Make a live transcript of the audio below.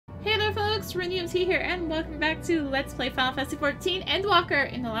folks, rinimt here, and welcome back to Let's Play Final Fantasy XIV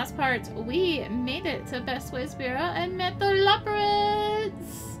Endwalker. In the last part, we made it to Best Ways Bureau and met the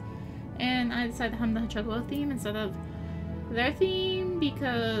Loporrits! And I decided to hum the Chocobo theme instead of their theme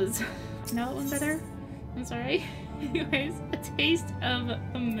because I know that one better. I'm sorry. Anyways, a taste of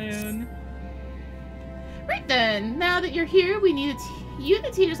the moon. Right then, now that you're here, we need you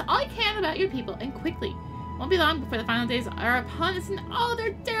to teach us all you can about your people, and quickly. Won't be long before the final days are upon us in all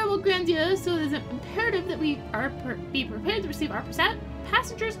their terrible grandeur, so it is imperative that we be prepared to receive our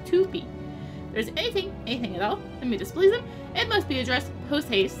passengers to feet. If there's anything at all, that may displease them, it must be addressed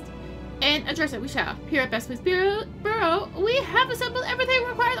post-haste. And address it we shall. Here at Best Ways Bureau, we have assembled everything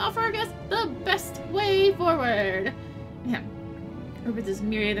required to offer our guests the best way forward. Yeah. Over this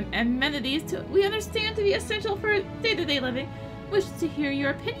myriad of amenities we understand to be essential for day-to-day living, wish to hear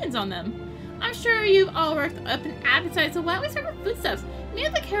your opinions on them. I'm sure you've all worked up an appetite, so why don't we start with foodstuffs? Meet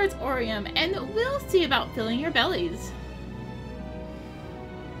at the Carrotsorium, and we'll see about filling your bellies.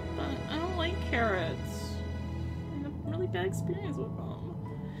 But I don't like carrots. I have a really bad experience with them.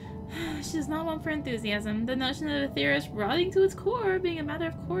 She does not want for enthusiasm. The notion of a theorist rotting to its core, being a matter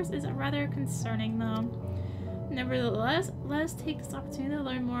of course, is rather concerning, though. Nevertheless, let us take this opportunity to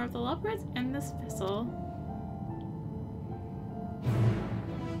learn more of the Loporrits and this vessel.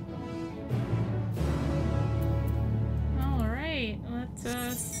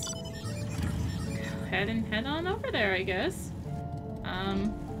 Let's go ahead and head on over there, I guess.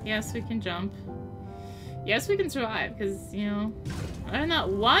 Yes, we can jump. Yes, we can survive, because, you know, I'm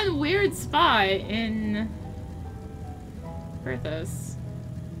not one weird spot in Berthos.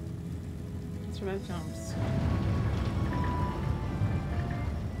 Survive jumps.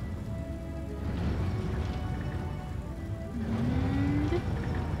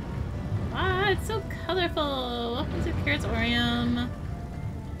 Ah, it's so colorful! Welcome to Carrotsorium.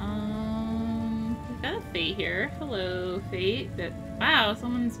 We've got a Fate here. Hello, Fate. That, wow,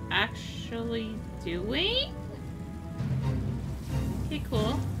 someone's actually doing? Okay,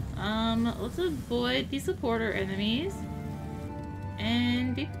 cool. Let's avoid these supporter enemies.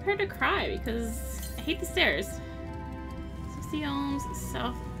 And be prepared to cry, because I hate the stairs. 60 ohms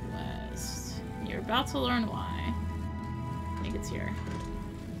southwest. You're about to learn why. I think it's here.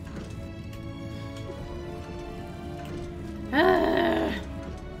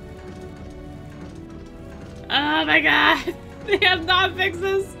 Oh my god! They have not fixed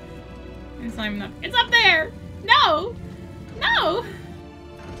this! It's not even up. It's up there! No! No!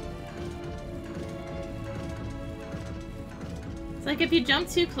 It's like if you jump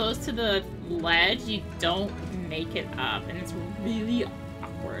too close to the ledge, you don't make it up, and it's really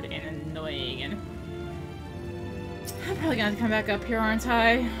awkward and annoying, and I'm probably gonna have to come back up here, aren't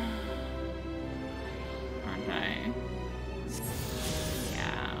I? Aren't I?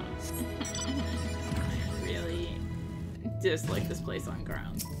 Dislike this place on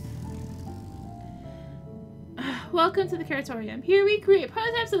ground. Welcome to the Carrotsorium. Here we create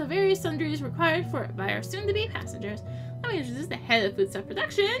prototypes of the various sundries required by our soon-to-be passengers. Let me introduce the head of foodstuff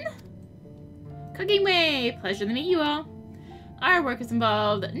production, Cooking Way. Pleasure to meet you all. Our work has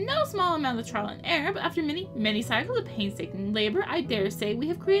involved no small amount of trial and error, but after many cycles of painstaking labor, I dare say we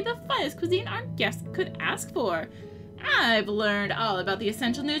have created the finest cuisine our guests could ask for. I've learned all about the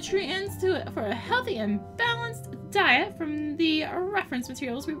essential nutrients for a healthy and balanced diet from the reference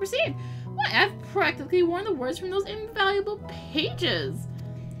materials we received. Why, I've practically worn the words from those invaluable pages.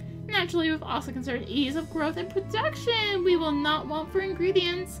 Naturally, we've also considered ease of growth and production. We will not want for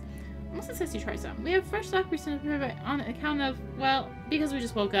ingredients. Unless it says you try some. We have fresh stock recently on account of, well, because we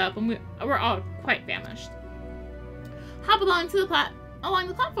just woke up and we're all quite famished. Hop along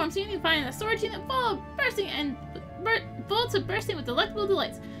the platform so you can find a storage unit full to bursting with delectable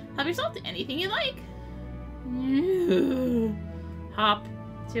delights. Help yourself to anything you like. Hop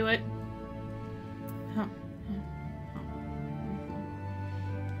to it. Hop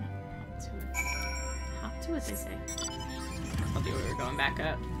to it, they say. I'll do it. We're going back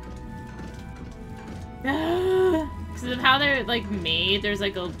up. Because of how they're like made, there's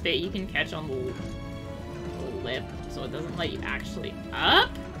like a bit you can catch on the lip, so it doesn't let you actually up.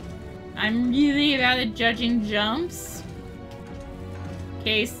 I'm really bad at judging jumps.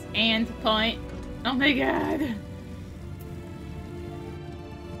 Case and point. Oh my god.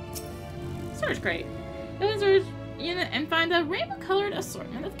 Storage crate. Go to the storage unit and find a rainbow-colored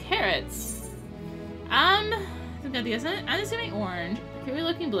assortment of carrots. We've got the unassuming orange,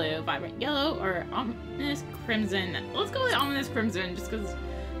 peculiar-looking blue, vibrant yellow, or ominous crimson. Let's go with ominous crimson, just because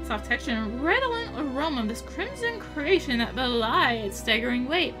soft texture and redolent aroma of this crimson creation that belie its staggering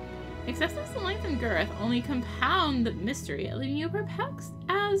weight. Excessive length and girth only compound the mystery, leaving you perplexed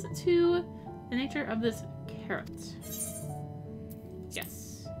as as to the nature of this carrot.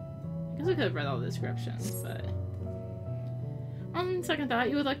 Yes. I guess I could have read all the descriptions, but... On second thought,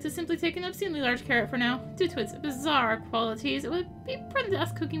 you would like to simply take an obscenely large carrot for now. Due to its bizarre qualities, it would be prudent to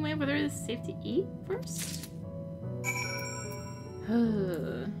ask Cooking Way whether it is safe to eat first.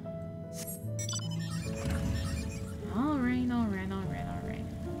 Alright.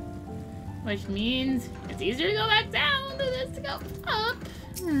 Which means it's easier to go back down than it is to go up.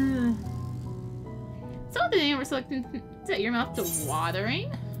 So the name we're selecting set your mouth to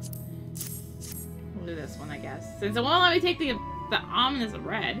watering. We'll do this one, I guess. Since it won't let me take the ominous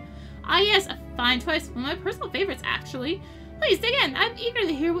red. Ah yes, a fine choice. One of my personal favorites, actually. Please dig in. I'm eager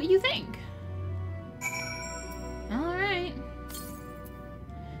to hear what you think. Alright.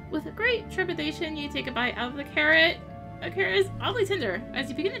 With great trepidation, you take a bite out of the carrot. The carrot is oddly tender. As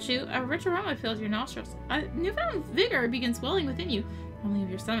you begin to chew, a rich aroma fills your nostrils. A newfound vigor begins welling within you. Only of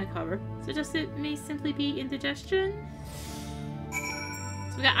your stomach, however. Suggest it may simply be indigestion.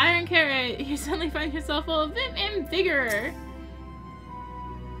 So we got iron carrot. You suddenly find yourself full of vim and vigor.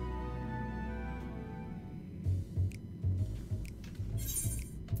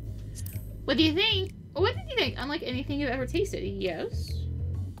 What do you think? What did you think? Unlike anything you've ever tasted, yes?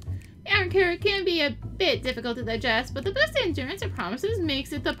 The iron carrot can be a bit difficult to digest, but the best endurance it promises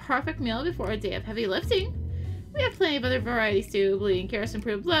makes it the perfect meal before a day of heavy lifting. We have plenty of other varieties too. Bleeding carrots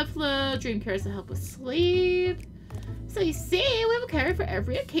improve blood flow, dream carrots to help with sleep. So you see, we have a carrot for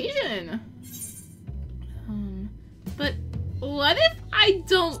every occasion. But what if I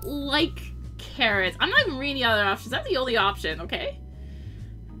don't like carrots? I'm not even reading the other options. That's the only option, okay?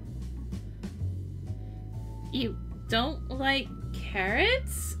 You don't like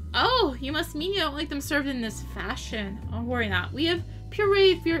carrots? Oh, you must mean you don't like them served in this fashion. Oh, worry not. We have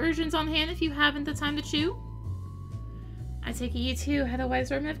pureed versions on hand if you haven't the time to chew. I take it you too had a wide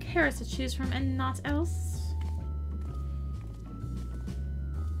assortment of carrots to choose from and not else.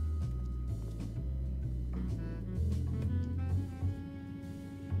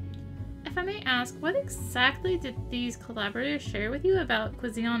 If I may ask, what exactly did these collaborators share with you about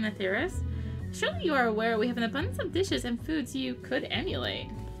cuisine on Etheirys? Surely you are aware we have an abundance of dishes and foods you could emulate.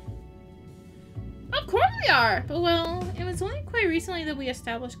 Of course we are! But well, it was only quite recently that we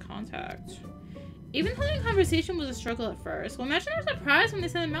established contact. Even holding conversation was a struggle at first. Well, imagine our surprise when they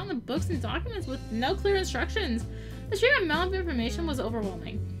sent a mountain of books and documents with no clear instructions. The sheer amount of information was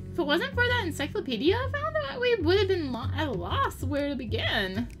overwhelming. If it wasn't for that encyclopedia I found, we would have been at a loss where to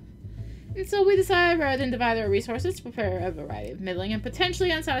begin. And so we decided rather than divide our resources to prepare a variety of middling and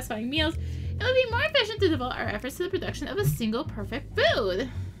potentially unsatisfying meals, it would be more efficient to devote our efforts to the production of a single perfect food.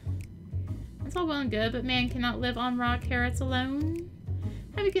 That's all well and good, but man cannot live on raw carrots alone.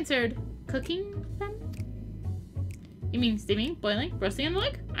 Have you considered cooking them? You mean steaming, boiling, roasting, and the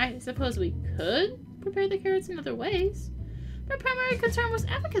like? I suppose we could prepare the carrots in other ways. My primary concern was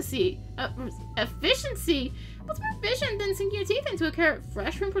efficacy. Efficiency? What's more efficient than sinking your teeth into a carrot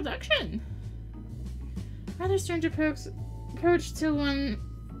fresh from production? Rather strange approach to one...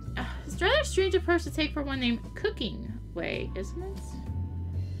 it's a rather strange approach to take for one named Cooking Way, isn't it?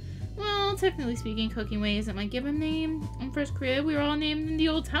 Well, technically speaking, Cooking Way isn't my given name. When first created, we were all named in the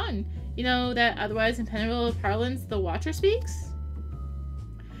old tongue. You know, that otherwise impenetrable parlance the Watcher speaks?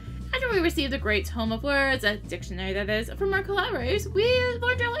 After we received a great tome of words, a dictionary that is, from our collaborators, we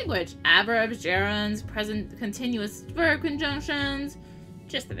learned our language. Adverbs, gerunds, present continuous verb conjunctions,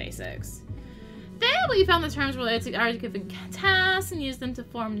 just the basics. Then we found the terms related to our given tasks and used them to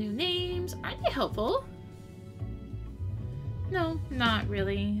form new names. Aren't they helpful? No, not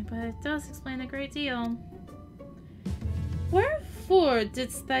really, but it does explain a great deal. Wherefore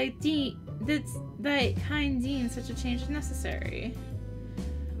didst thy kind deem such a change necessary?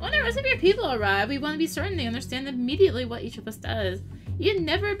 When the rest of your people arrive, we want to be certain they understand immediately what each of us does. You'd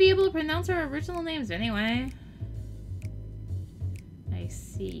never be able to pronounce our original names anyway. I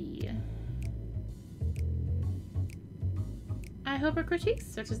see. I hope our critiques,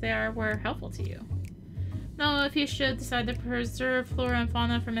 such as they are, were helpful to you. Though if you should decide to preserve flora and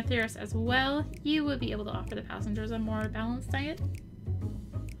fauna from Etheirys as well, you would be able to offer the passengers a more balanced diet.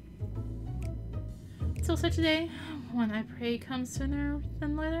 Till such a day, when I pray comes sooner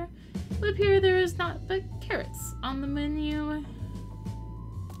than later, it would appear there is not but carrots on the menu.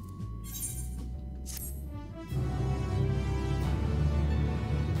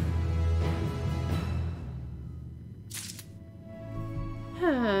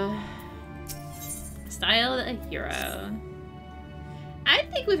 Styled a hero. I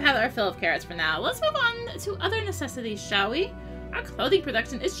think we've had our fill of carrots for now. Let's move on to other necessities, shall we? Our clothing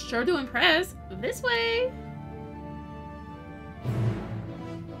production is sure to impress. This way.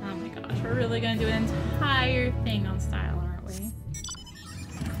 We're really gonna do an entire thing on style, aren't we?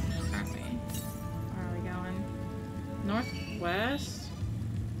 Aren't we? Where are we going? Northwest?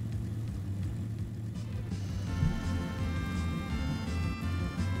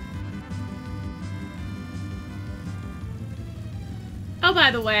 Oh,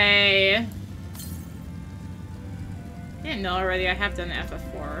 by the way, didn't know already, I have done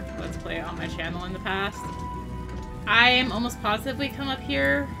FF4 Let's Play on my channel in the past. I am almost positive we come up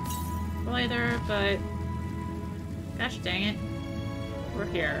here later, but gosh dang it, we're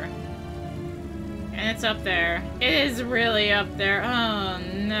here. And it's up there. It is really up there. Oh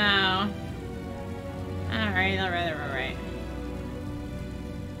no. Alright, alright, alright.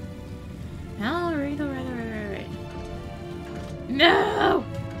 Alright, alright, alright, alright. No!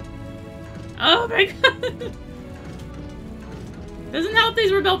 Oh my god! Doesn't help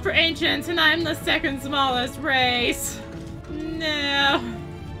these were built for ancients, and I'm the second smallest race. No.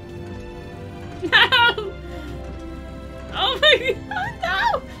 No! Oh my god,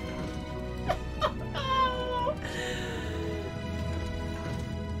 no!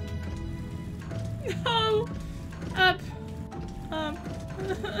 No! Up. Up.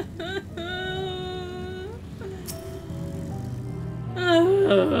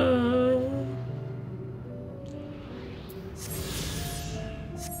 Oh.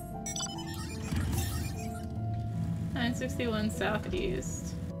 961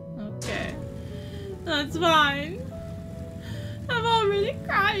 southeast. Okay. That's fine. I'm already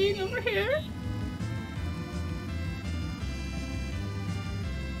crying over here.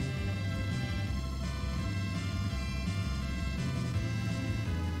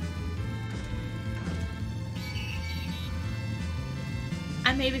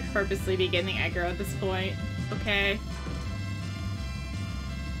 I may be purposely be getting aggro at this point, okay?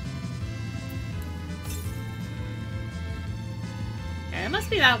 Okay, it must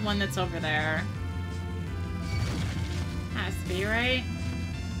be that one that's over there. Has to be, right?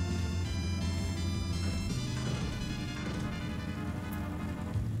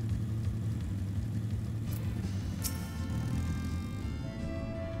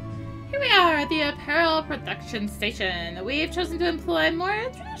 Here we are at the apparel production station. We've chosen to employ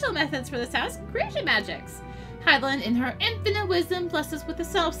more traditional methods for this task, creation magics. Hyland, in her infinite wisdom, blessed us with the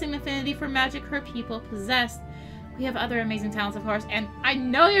self-same affinity for magic her people possessed. We have other amazing talents, of course, and I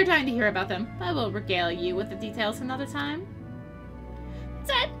know you're dying to hear about them, but I will regale you with the details another time.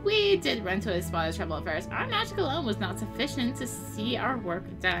 Instead, we did run into a spot of trouble at first. Our magic alone was not sufficient to see our work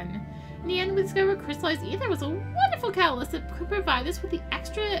done. In the end, we discovered crystallized ether was a wonderful catalyst that could provide us with the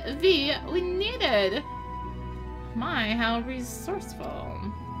extra V we needed. My, how resourceful.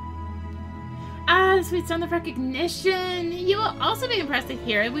 Ah, the sweet sound of recognition. You will also be impressed to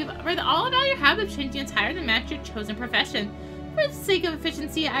hear we've read all about your habit of changing attire to match your chosen profession. For the sake of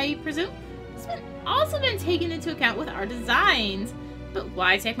efficiency, I presume, it's also been taken into account with our designs. But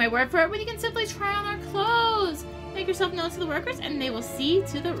why take my word for it when you can simply try on our clothes? Make yourself known to the workers and they will see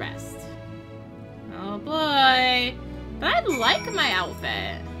to the rest. Oh boy. But I like my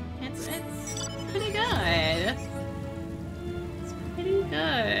outfit. It's pretty good. It's pretty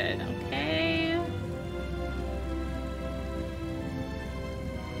good, okay?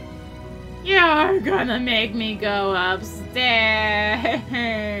 You're gonna make me go upstairs.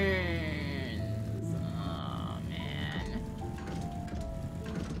 Oh, man.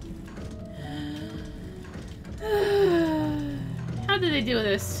 How do they do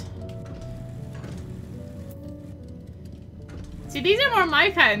this? See, these are more my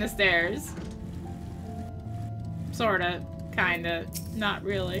kind of stairs. Sorta. Kinda. Not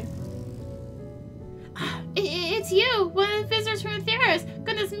really. It's you! One of the visitors from Aetherius!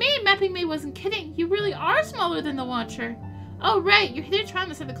 Goodness me, Mapping Me wasn't kidding. You really are smaller than the Watcher. Oh, right. You're here trying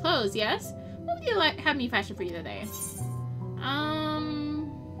to set the clothes, yes? What would you like have me fashion for you today?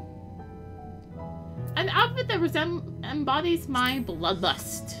 An outfit that embodies my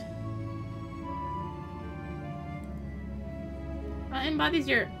bloodlust. Embodies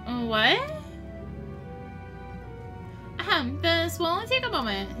your... what? This will only take a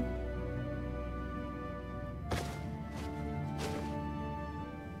moment.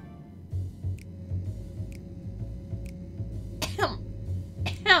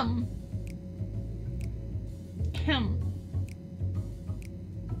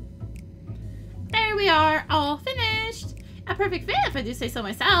 There we are, all finished. A perfect fit, if I do say so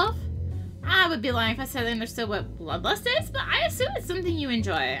myself. I would be lying if I said I understood what bloodlust is, but I assume it's something you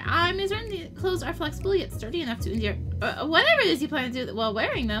enjoy. I'm certain the clothes are flexible yet sturdy enough to endure whatever it is you plan to do while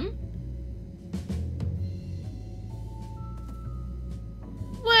wearing them.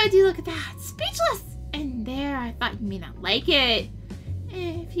 Would you look at that? Speechless! And there, I thought you may not like it.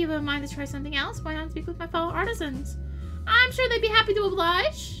 If you wouldn't mind to try something else, why not speak with my fellow artisans? I'm sure they'd be happy to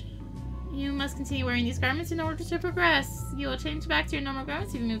oblige. You must continue wearing these garments in order to progress. You will change back to your normal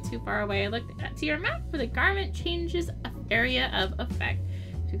garments if you move too far away. Look to your map for the garment changes area of effect.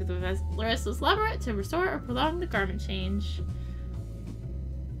 Speak with the restless Loporrit to restore or prolong the garment change.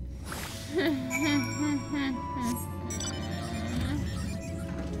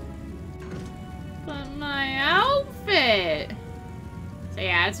 But my outfit! So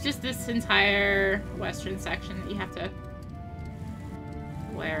yeah, it's just this entire western section that you have to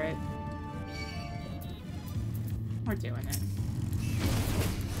wear it. We're doing it.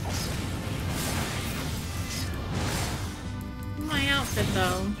 My outfit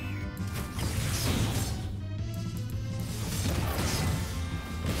though.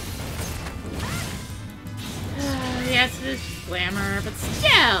 Yes, it is glamour, but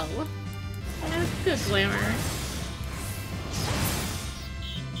still! That's good glamour.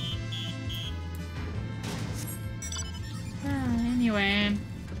 Anyway.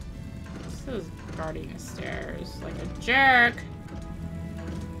 So is guarding the stairs like a jerk.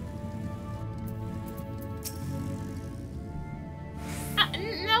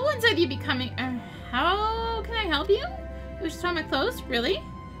 No one said you'd be coming. How can I help you? You wish to try my clothes? Really?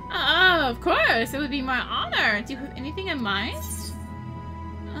 Of course. It would be my honor. Do you have anything in mind?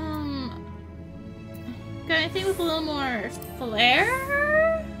 Got anything with a little more flair?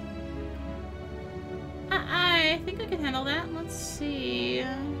 I think I can handle that. Let's see.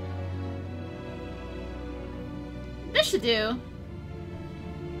 This should do.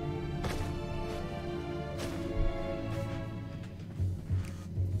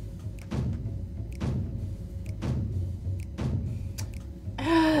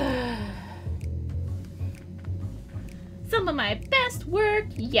 Some of my best work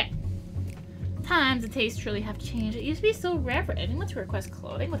yet. Times and tastes truly have changed. It used to be so rare for anyone to request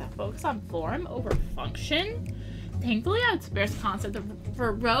clothing with a focus on form over function. Thankfully, I would spare the concept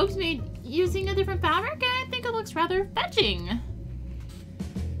for robes made using a different fabric, and I think it looks rather fetching.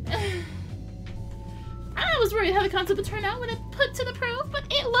 I was worried how the concept would turn out when it put to the proof, but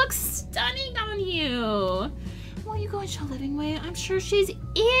it looks stunning on you. Won't you go and show Living Way? I'm sure she's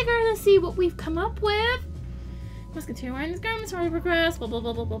eager to see what we've come up with. Must continue wearing these garments while we progress, blah blah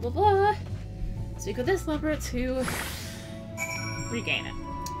blah blah blah blah blah. Speak with this Loporrit to regain it.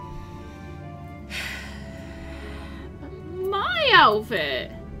 My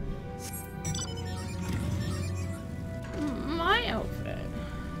outfit! My outfit.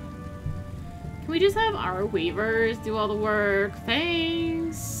 Can we just have our weavers do all the work?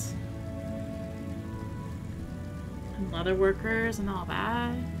 Thanks. And leather workers and all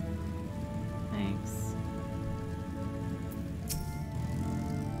that. Thanks.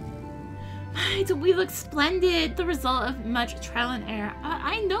 We look splendid. The result of much trial and error.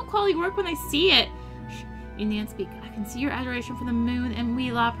 I know quality work when I see it. Shh, you needn't speak. I can see your adoration for the moon and we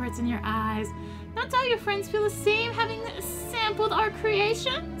Loporrits in your eyes. Not doubt your friends feel the same, having sampled our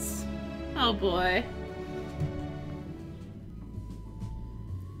creations. Oh boy.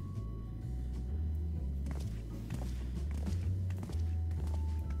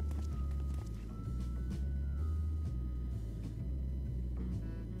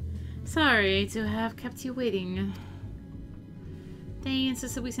 Sorry to have kept you waiting. They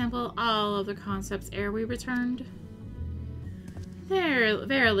insisted we sample all of the concepts ere we returned.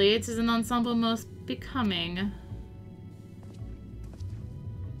 Verily, it is an ensemble most becoming.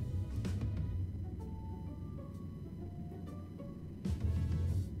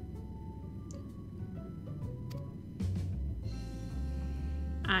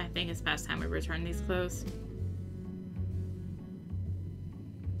 I think it's past time we return these clothes.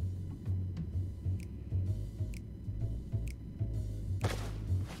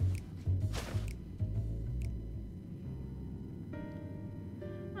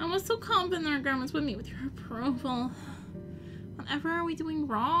 I was so confident our garments would meet with your approval. Whatever are we doing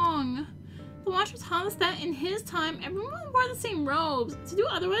wrong? The Watcher taught us that in his time, everyone wore the same robes. To do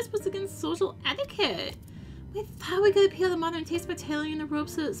otherwise was against social etiquette. We thought we could appeal to modern taste by tailoring the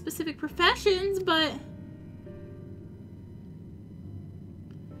robes to specific professions, but...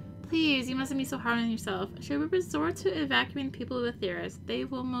 Please, you mustn't be so hard on yourself. Should we resort to evacuating people with theorists? They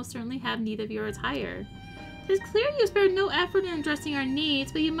will most certainly have need of your attire. It is clear you spared no effort in addressing our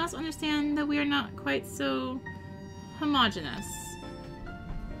needs, but you must understand that we are not quite so homogeneous.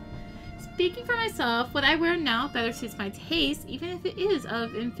 Speaking for myself, what I wear now better suits my taste, even if it is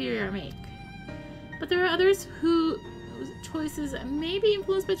of inferior make. But there are others whose choices may be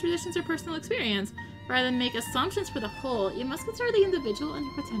influenced by traditions or personal experience. Rather than make assumptions for the whole, you must consider the individual and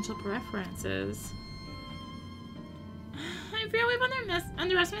your potential preferences. I fear we've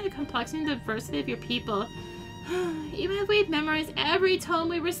underestimated the complexity and diversity of your people. Even if we'd memorized every tome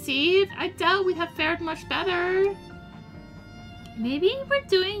we receive, I doubt we'd have fared much better. Maybe we're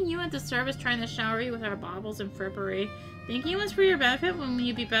doing you a disservice trying to shower you with our baubles and frippery. Thinking it was for your benefit when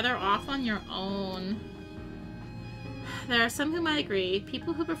you'd be better off on your own. There are some who might agree,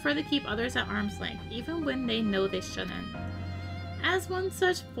 people who prefer to keep others at arm's length, even when they know they shouldn't. As one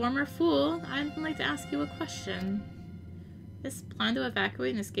such former fool, I'd like to ask you a question. This plan to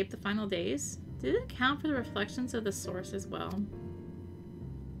evacuate and escape the final days, did it account for the reflections of the source as well?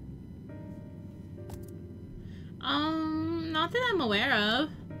 Not that I'm aware of.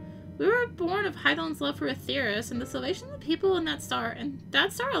 We were born of Heidel's love for Aetheris, and the salvation of the people in that star, and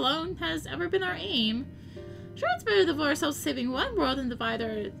that star alone has ever been our aim. Sure, it's better to devote ourselves to saving one world and divide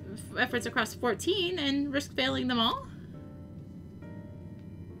our efforts across 14 and risk failing them all.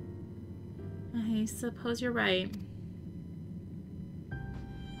 I suppose you're right.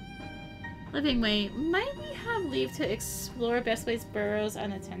 Livingway, might we have leave to explore Bestway's burrows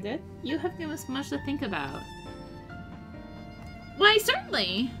unattended? You have given us much to think about. Why,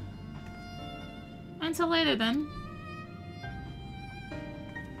 certainly! Until later, then.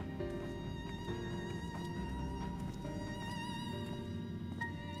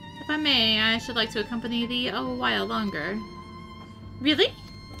 If I may, I should like to accompany thee a while longer. Really?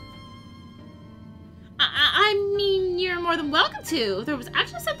 I mean, you're more than welcome to. There was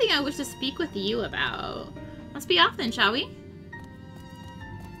actually something I wish to speak with you about. Let's be off then, shall we?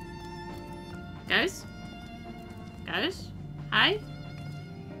 Guys? Guys? Hi?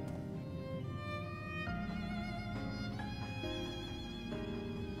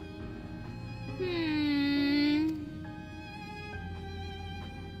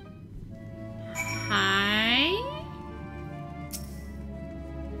 Hi?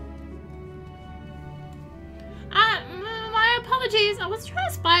 My apologies. I wasn't trying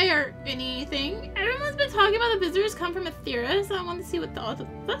to spy or anything. Everyone's been talking about the visitors come from Aetheris. I wanted to see what the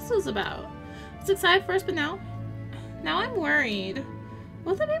fuss was about. I was excited first, but now I'm worried.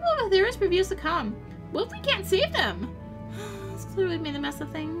 What if the people of Aetheris refuse to come? What if we can't save them? It's clearly made a mess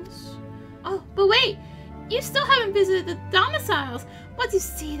of things. Oh, but wait! You still haven't visited the domiciles! Once you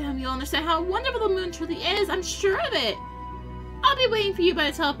see them, you'll understand how wonderful the moon truly is, I'm sure of it! I'll be waiting for you by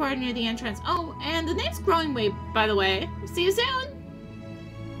the teleporter near the entrance. Oh, and the name's Growing Way, by the way. See you soon!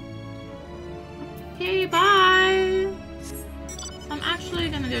 Okay, bye! I'm actually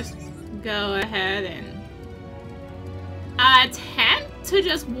gonna just go ahead and attempt to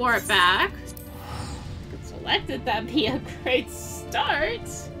just warp back. If selected, that'd be a great start.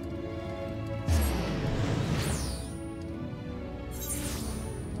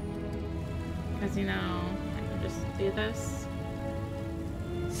 Because, you know, I can just do this.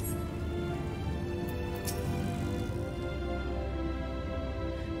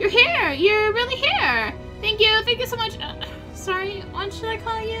 You're here! You're really here! Thank you so much. Sorry, what should I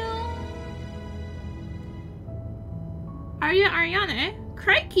call you? Arya Ariana?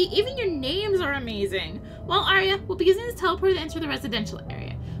 Crikey, even your names are amazing. Well, Arya, we'll be using this teleporter to enter the residential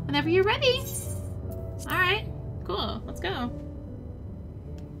area. Whenever you're ready. Alright, cool, let's go.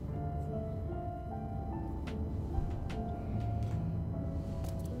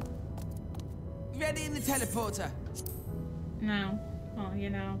 Ready in the teleporter. No. Well, you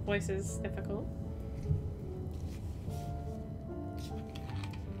know, voice is difficult.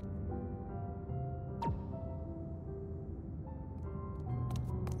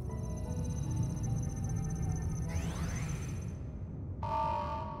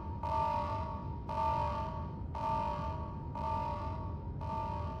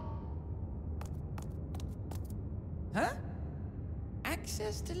 Huh?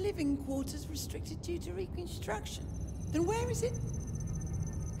 Access to living quarters restricted due to reconstruction. Then where is it?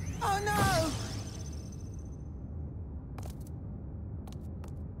 Oh no!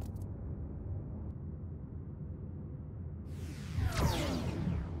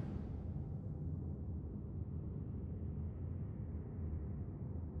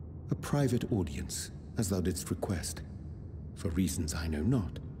 A private audience, as thou didst request, for reasons I know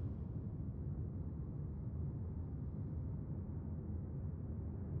not.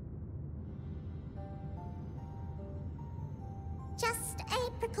 Just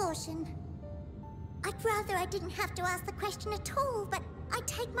a precaution. I'd rather I didn't have to ask the question at all, but I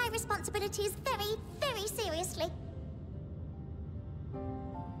take my responsibilities very, very seriously.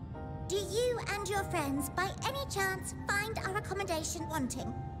 Do you and your friends, by any chance, find our accommodation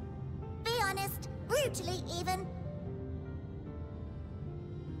wanting? Be honest, brutally even.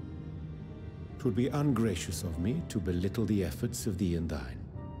 'Twould be ungracious of me to belittle the efforts of thee and thine.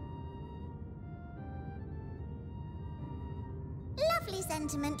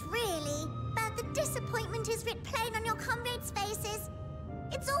 sentiment, really, but the disappointment is writ plain on your comrades' faces.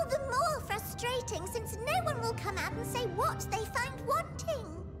 It's all the more frustrating since no one will come out and say what they find wanting.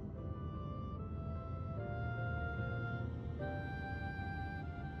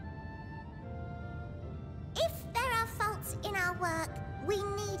 If there are faults in our work, we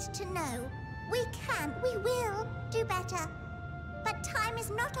need to know. We can, we will do better. But time is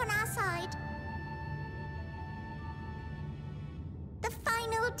not on our side. The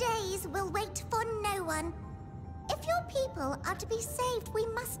final days will wait for no one. If your people are to be saved, we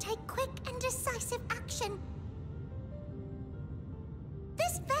must take quick and decisive action.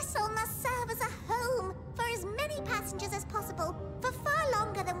 This vessel must serve as a home for as many passengers as possible, for far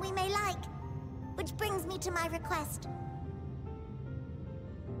longer than we may like. Which brings me to my request.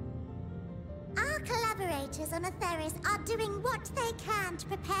 Our collaborators on Atheris are doing what they can to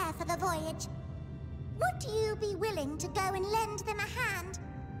prepare for the voyage. Would you be willing to go and lend them a hand?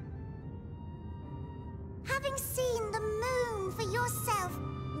 Having seen the moon for yourself,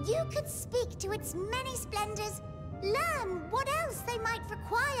 you could speak to its many splendors, learn what else they might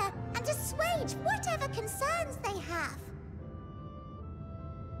require, and assuage whatever concerns they have.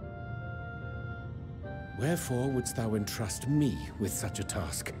 Wherefore wouldst thou entrust me with such a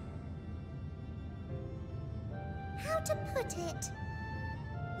task? How to put it?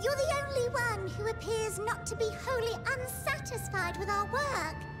 You're the only one who appears not to be wholly unsatisfied with our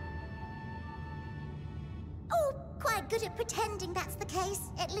work. Oh, quite good at pretending that's the case,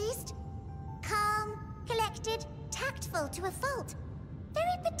 at least. Calm, collected, tactful to a fault.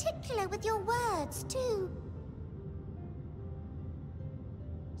 Very particular with your words, too.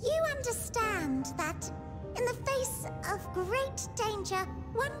 You understand that, in the face of great danger,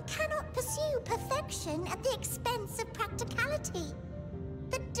 one cannot pursue perfection at the expense of practicality.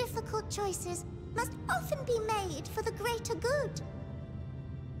 The difficult choices must often be made for the greater good.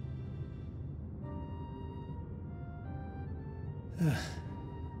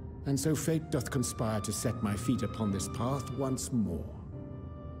 And so fate doth conspire to set my feet upon this path once more.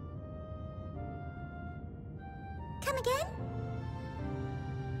 Come again?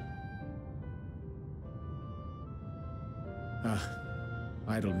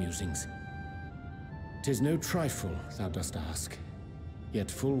 Idle musings. 'Tis no trifle thou dost ask, yet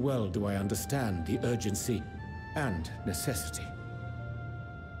full well do I understand the urgency and necessity.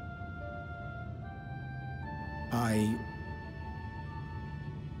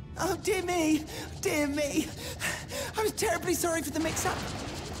 Oh, dear me! Dear me! I was terribly sorry for the mix-up.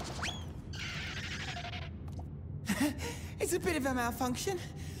 It's a bit of a malfunction.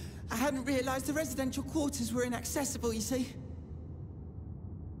 I hadn't realized the residential quarters were inaccessible, you see.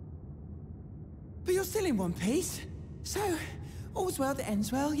 But you're still in one piece. So, all's well that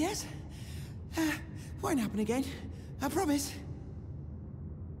ends well, yes? Won't happen again. I promise.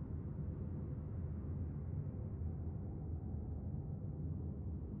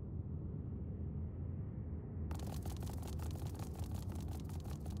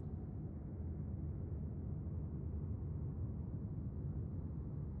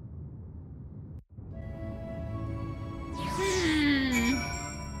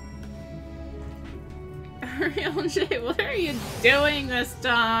 Urianger, what are you doing this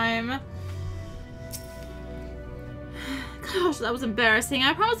time? Gosh, that was embarrassing.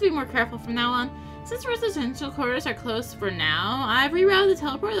 I promise to be more careful from now on. Since residential quarters are closed for now, I've rerouted the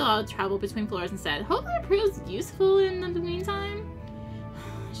teleport to allow travel between floors instead. Hopefully it proves useful in the meantime.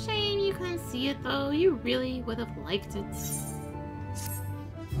 Shame you couldn't see it though. You really would have liked it.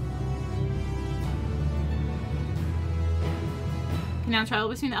 Can now travel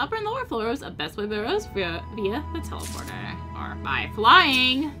between the upper and lower floors of Best Way Burrows via the teleporter, or by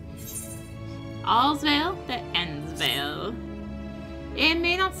flying. All's veil that ends veil. It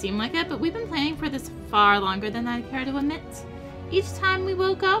may not seem like it, but we've been planning for this far longer than I care to admit. Each time we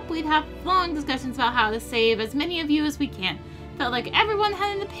woke up, we'd have long discussions about how to save as many of you as we can. Felt like everyone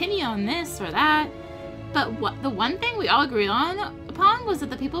had an opinion on this or that. But the one thing we all agreed upon was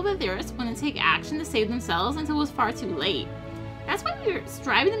that the people of Atheris wouldn't take action to save themselves until it was far too late. That's why we were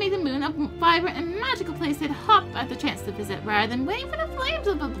striving to make the moon a vibrant and magical place they'd hop at the chance to visit, rather than waiting for the flames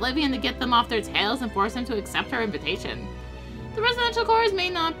of oblivion to get them off their tails and force them to accept our invitation. The residential cores may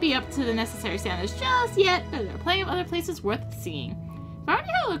not be up to the necessary standards just yet, but there are plenty of other places worth seeing. I've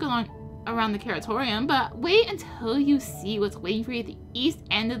already had a look around the Curatorium, but wait until you see what's waiting for you at the east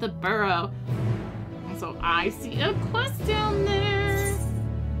end of the burrow. Also, I see a quest down there,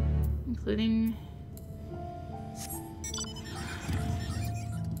 including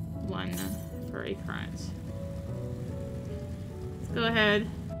one furry current. Let's go ahead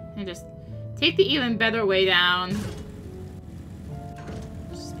and just take the even better way down.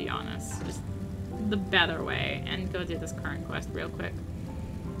 be honest. Just the better way. And go do this current quest real quick.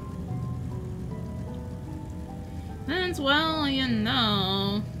 And well, you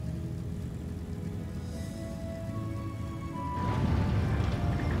know.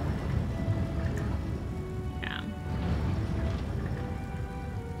 Yeah.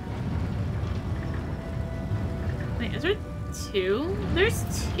 Wait, is there 2? There's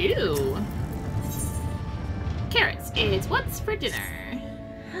 2! Carrots, it's what's for dinner.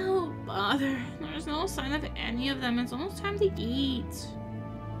 Oh, bother. There's no sign of any of them. It's almost time to eat.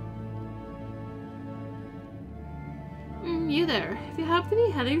 You there. If you happen to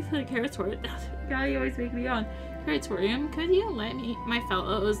be heading to the Carrotorium, God, you always make me on. Carrotorium, could you let me, my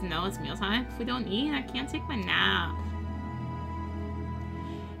fellows know it's mealtime? If we don't eat, I can't take my nap.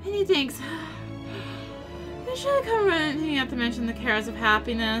 Many thanks. I should come right. You have to mention the carrots of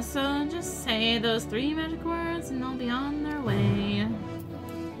happiness, so just say those 3 magic words and they'll be on their way.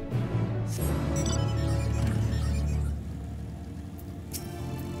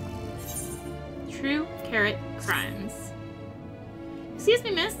 True carrot crimes. Excuse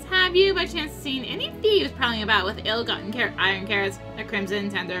me, miss. Have you by chance seen any thieves prowling about with ill-gotten iron carrots? They're crimson,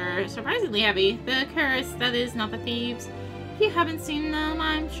 tender, surprisingly heavy. The carrots, that is, not the thieves. If you haven't seen them,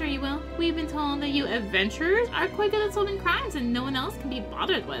 I'm sure you will. We've been told that you adventurers are quite good at solving crimes and no one else can be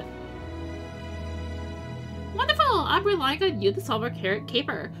bothered with. Wonderful! I'd rely on you to solve our carrot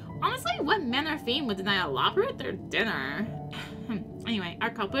caper. Honestly, what man or fiend would deny a Loporrit their dinner? Anyway, our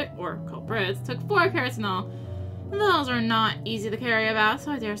culprit, or culprits, took 4 carrots in all. Those are not easy to carry about,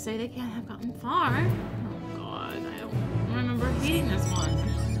 so I dare say they can't have gotten far. Oh god, I don't remember hating this one.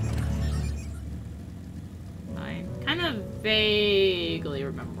 I kind of vaguely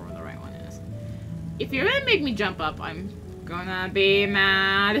remember where the right one is. If you're gonna make me jump up, I'm gonna be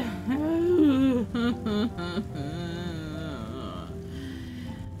mad.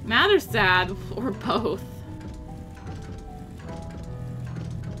 Mad or sad, or both.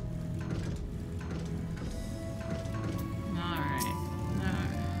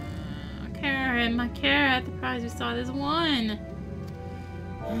 My carrot, the prize we sought is 1.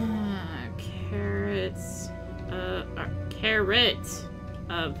 Carrots. Carrot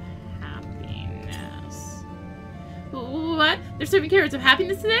of happiness. What? They're serving carrots of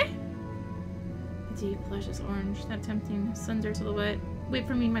happiness today? A deep, luscious orange, that tempting, slender silhouette. Wait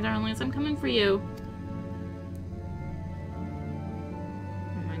for me, my darlings. I'm coming for you.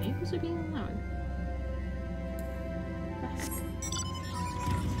 My neighbors are being loud.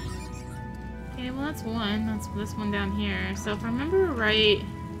 Okay, well that's 1. That's this one down here. So if I remember right,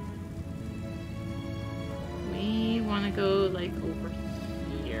 we want to go like over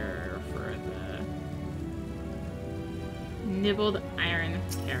here for the nibbled iron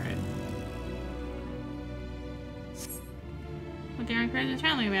carrot. What the iron carrot is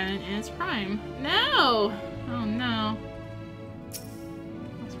channeling about it in its prime. No! Oh no.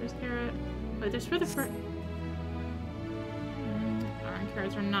 What's first carrot? Wait, there's for the first. Iron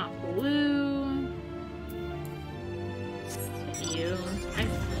carrots are not blue. You. I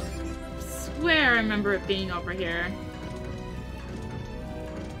swear I remember it being over here.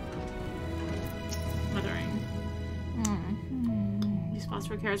 Mothering. These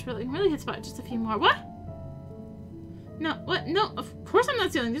phosphor carrots really hit spot. Just a few more. What? No, what? No, of course I'm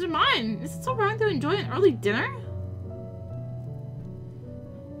not stealing. These are mine. Is it so wrong to enjoy an early dinner?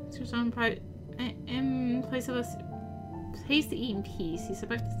 It's your own pride. In place of us. Place to eat in peace. You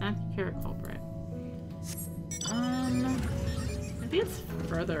suspect it's not the carrot culprit. I think it's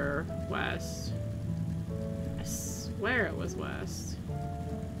further west. I swear it was west.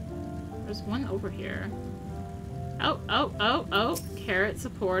 There's one over here. Oh. Carrot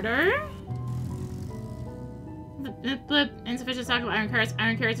supporter. Blip. Insufficient stock of iron carrots.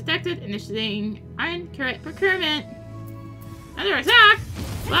 Iron carrots detected. Initiating iron carrot procurement. Another attack!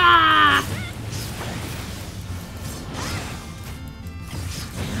 Ah!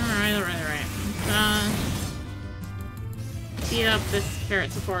 Alright. Beat up this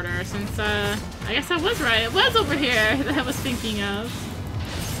carrot supporter since, I guess I was right. It was over here that I was thinking of.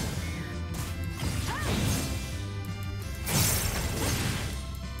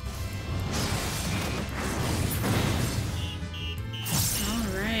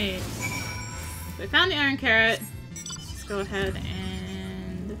 Alright. So I found the iron carrot. Let's go ahead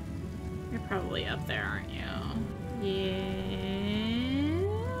and... You're probably up there, aren't you? Yeah...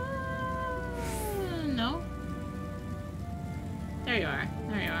 No? There you are.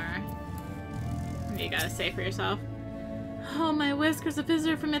 What do you gotta say for yourself? Oh, my whiskers, a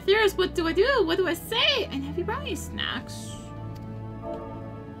visitor from Etheris. What do I do? What do I say? And have you brought any snacks?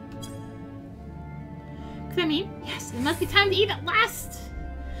 Clemmie, yes, it must be time to eat at last.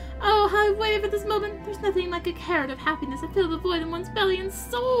 I've waited for this moment. There's nothing like a carrot of happiness to fill the void in one's belly and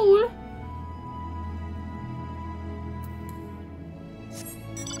soul.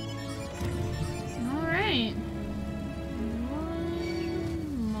 Alright.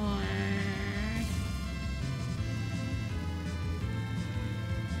 One more.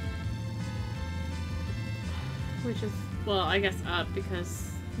 Which is, well, I guess up,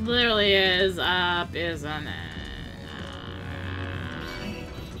 because literally is up, isn't it?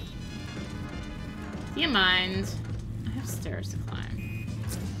 Do you mind? I have stairs to climb.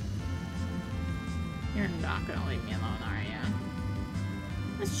 You're not gonna leave me alone, are you?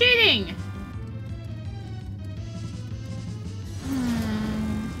 That's cheating!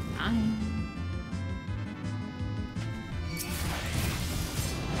 Fine.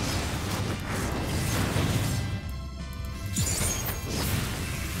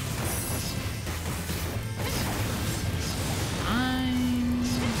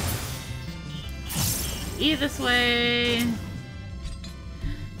 Eat this way.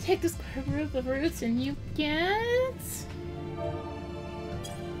 Take this group of roots and you get...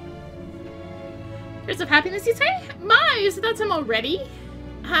 Here's of happiness, you say? My, so that's him already?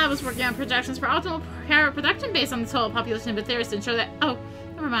 I was working on projections for optimal carrot production based on the total population of Ethereus to ensure that... Oh,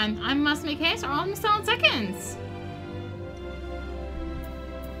 never mind. I must make haste or I'll miss out in seconds.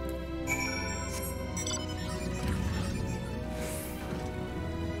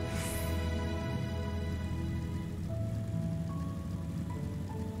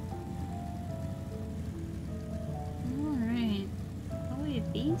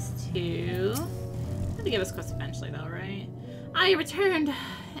 To give us quests eventually, though, right? I returned,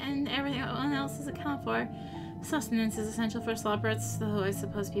 and everyone else is accounted for. Sustenance is essential for Loporrits, though I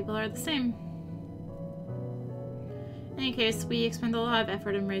suppose people are the same. In any case, we expend a lot of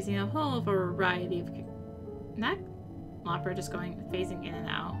effort in raising a whole variety of... That Loporrit is phasing in and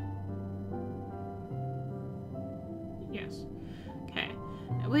out. Yes. Okay.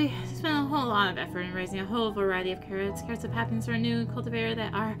 We spend a whole lot of effort in raising a whole variety of carrots. Carrots of happiness are a new cultivator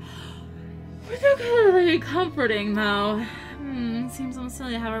that are... particularly comforting, though. It seems almost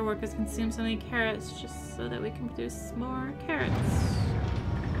silly to have our workers consume so many carrots just so that we can produce more carrots.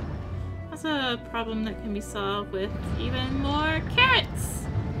 That's a problem that can be solved with even more carrots.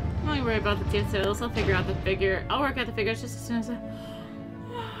 I'm not worried about the details. I'll figure out the figure. I'll work out the figures just as soon as I...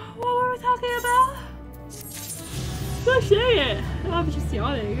 What were we talking about? Don't say it. I was just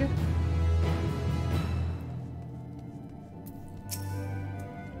yawning.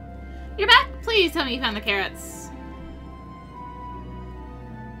 You're back? Please tell me you found the carrots.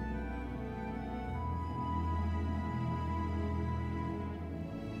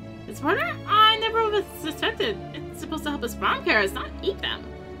 It's murder? I never would have suspected. It's supposed to help us farm carrots, not eat them.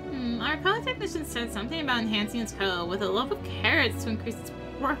 Our color technician said something about enhancing its code with a love of carrots to increase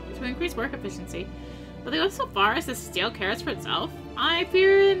work efficiency. But they go so far as to steal carrots for itself. I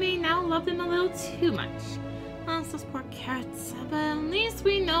fear it may now love them a little too much. Oh, those poor carrots. But at least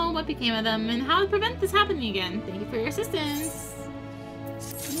we know what became of them and how to prevent this happening again. Thank you for your assistance.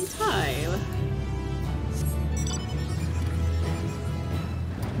 Anytime.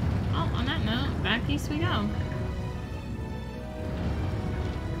 Oh, on that note, back east we go.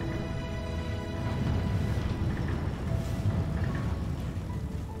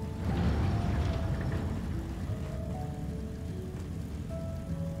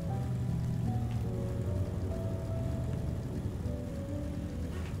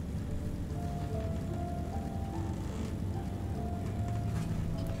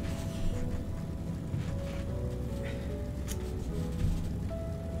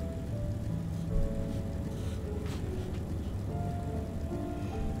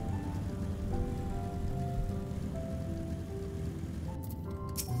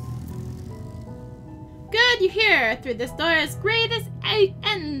 You hear through this door as great as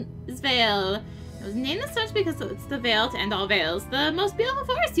End's Veil. It was named as such because it's the veil to end all veils. The most beautiful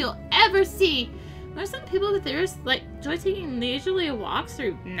forest you'll ever see. There are some people that enjoy taking leisurely walks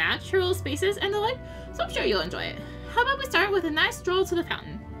through natural spaces and the like, so I'm sure you'll enjoy it. How about we start with a nice stroll to the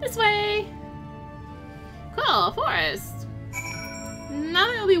fountain? This way. Cool, forest.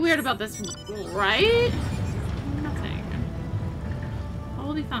 Nothing will be weird about this, right? Nothing. All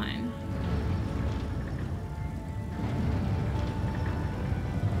will be fine.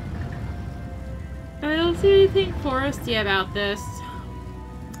 I don't see anything foresty about this.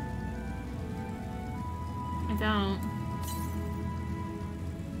 I don't.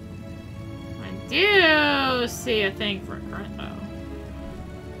 I do see a thing for current though.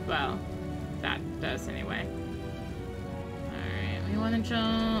 Well, that does anyway. Alright, we want to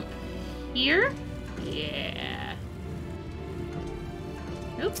jump here? Yeah.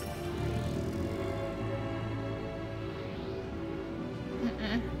 Nope.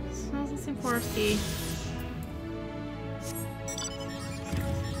 Smells the same foresty.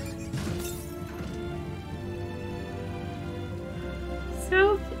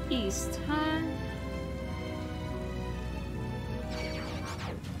 Southeast, huh?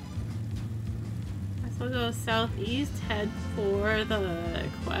 We'll go southeast, head for the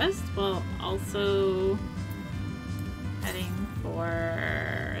quest, while also heading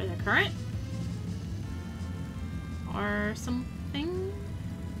for the current or something.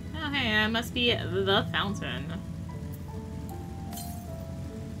 Oh, hey, that must be the fountain.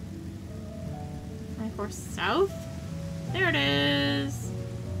 Right for south. There it is.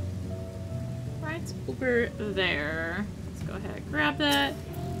 Right over there. Let's go ahead and grab that.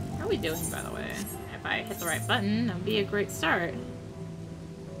 How are we doing, by the way? If I hit the right button, that would be a great start.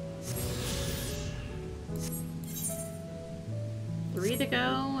 Three to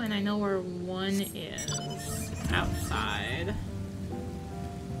go, and I know where one is. It's outside.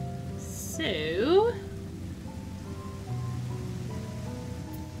 So...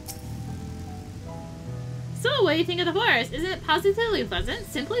 So, what do you think of the forest? Isn't it positively pleasant?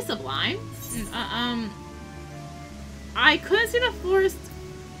 Simply sublime? I couldn't see the forest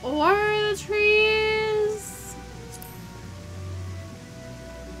or the trees.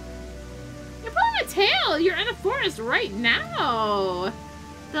 You're pulling a tail! You're in a forest right now!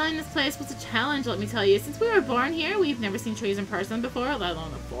 Building this place was a challenge, let me tell you. Since we were born here, we've never seen trees in person before, let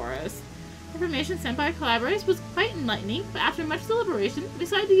alone a forest. Information sent by our collaborators was quite enlightening, but after much deliberation, we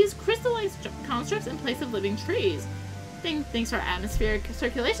decided to use crystalline constructs in place of living trees. Thanks to our atmospheric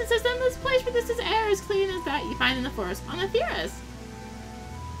circulation system, this place produces air as clean as that you find in the forest on the Theris.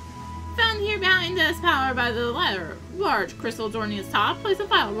 Found here behind us, powered by the large crystal adorning its top, place a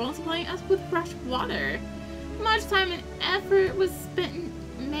vial roll supplying us with fresh water. Much time and effort was spent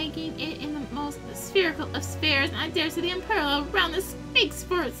in making it in the most spherical of spheres, and I dare say the unparalleled roundness speaks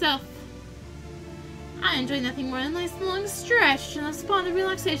for itself. I enjoy nothing more than a nice long stretch and a spot of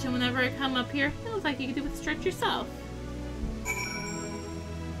relaxation whenever I come up here. It looks like you could do with a stretch yourself.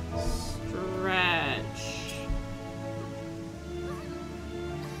 Stretch.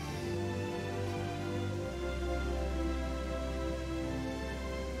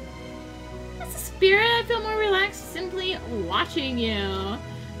 As a spirit, I feel more relaxed simply watching you.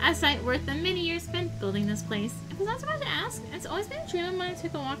 A sight worth the many years spent building this place. If it's not so much to ask, it's always been a dream of mine to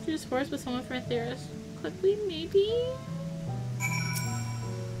take a walk through this forest with someone from a Theris. Could we maybe?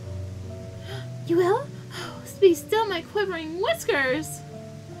 You will? Oh, be still my quivering whiskers!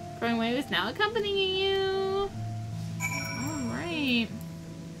 Growing wave is now accompanying you. Alright.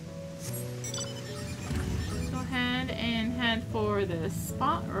 Go ahead and head for the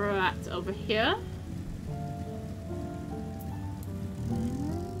spot right over here.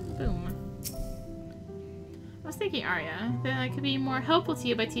 Boom. I was thinking, Arya, that I could be more helpful to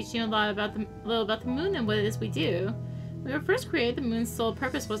you by teaching you a little about the moon and what it is we do. We were first created, the moon's sole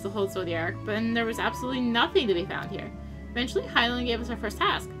purpose was to hold Zodiac, but there was absolutely nothing to be found here. Eventually, Highland gave us our first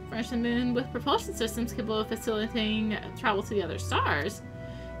task, furnish the moon with propulsion systems capable of facilitating travel to the other stars.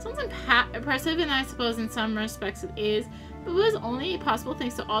 Sounds impressive, and I suppose in some respects it is, but it was only possible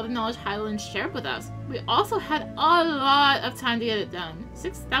thanks to all the knowledge Highland shared with us. We also had a lot of time to get it done.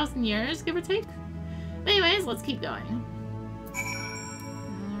 6,000 years, give or take? But anyways, let's keep going.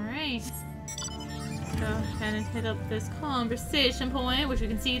 Alright. Go ahead and hit up this conversation point, which we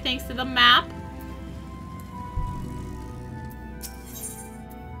can see thanks to the map.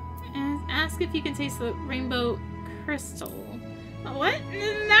 And ask if you can taste the rainbow crystal. What?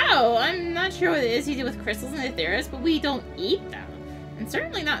 No! I'm not sure what it is you do with crystals in the Theris, but we don't eat them. And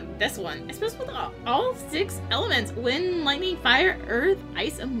certainly not this one. It's supposed to be all 6 elements: wind, lightning, fire, earth,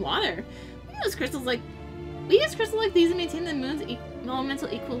 ice, and water. We use crystals like these to maintain the moon's elemental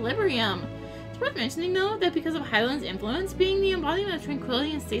equilibrium. It's worth mentioning, though, that because of Highland's influence, being the embodiment of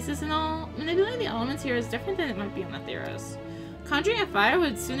tranquility and stasis and all, manipulating the elements here is different than it might be on the Theris. Conjuring a fire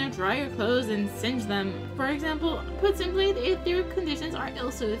would sooner dry your clothes than singe them. For example, put simply, the etheric conditions are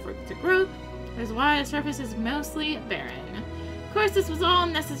ill-suited to growth, which is why the surface is mostly barren. Of course, this was all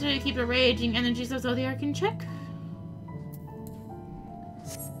necessary to keep the raging energies of Zodiac in check.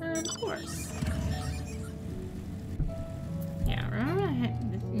 Of course. Yeah, remember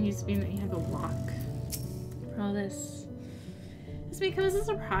it used to be that you had to walk for all this. This may come as a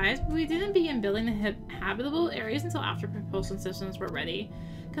surprise, but we didn't begin building the habitable areas until after propulsion systems were ready.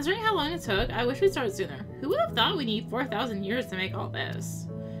 Considering how long it took, I wish we'd started sooner. Who would have thought we'd need 4,000 years to make all this?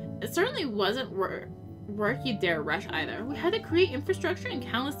 It certainly wasn't work you'd dare rush either. We had to create infrastructure and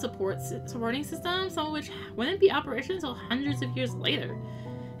countless supporting systems, some of which wouldn't be operational until hundreds of years later.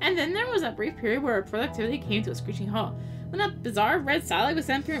 And then there was that brief period where our productivity came to a screeching halt. When that bizarre red satellite was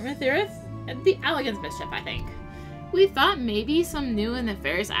sent from Earth, the Elegance mischief, I think. We thought maybe some new and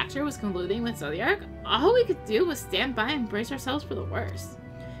nefarious actor was colluding with Zodiac. All we could do was stand by and brace ourselves for the worst.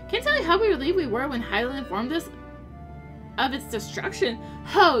 Can't tell you how relieved we were when Hyland informed us of its destruction.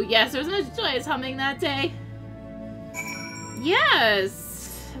 Oh yes, there was much joyous humming that day.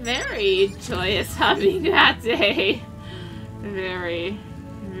 Yes, very joyous humming that day. Very,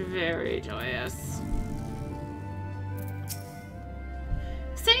 very joyous.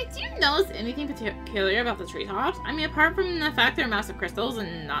 Say, do you notice anything particular about the treetops? I mean, apart from the fact they're massive crystals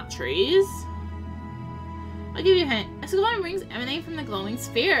and not trees. I'll give you a hint. Glowing rings emanate from the glowing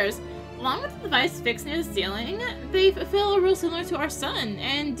spheres. Along with the device fixed near the ceiling, they feel real similar to our sun,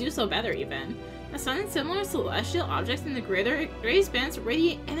 and do so better even. The sun and similar celestial objects in the greater spans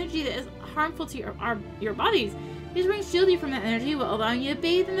radiate energy that is harmful to your bodies. These rings shield you from that energy while allowing you to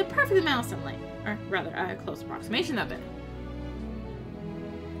bathe in the perfect amount of sunlight. Or rather, a close approximation of it.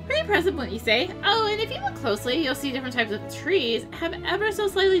 Pretty impressive, wouldn't you say? Oh, and if you look closely, you'll see different types of trees have ever so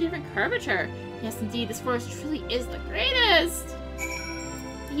slightly different curvature. Yes, indeed, this forest truly is the greatest!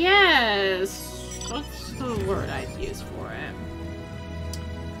 Yes! What's the word I'd use for it?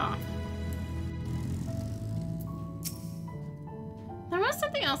 Oh. There was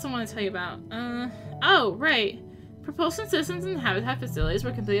something else I want to tell you about. Oh, right. Propulsion systems and habitat facilities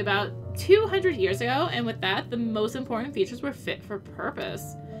were completed about 200 years ago, and with that, the most important features were fit for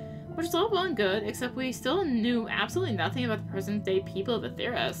purpose. Which is all well and good, except we still knew absolutely nothing about the present-day people of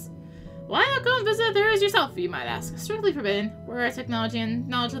Aetheris. Why not go and visit Aetheris yourself, you might ask? Strictly forbidden. Were our technology and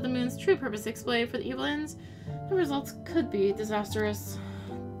knowledge of the moon's true purpose displayed for the evil ends, the results could be disastrous.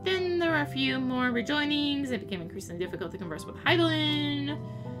 Then there were a few more rejoinings. It became increasingly difficult to converse with Heidelin.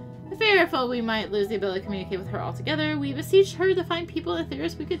 Fearful we might lose the ability to communicate with her altogether, we beseeched her to find people in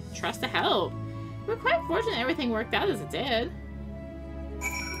Aetheris we could trust to help. We were quite fortunate everything worked out as it did.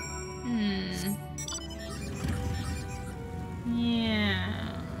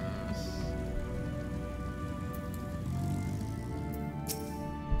 Yeah.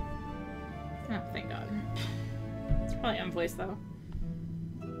 Oh, thank God. It's probably unvoiced though.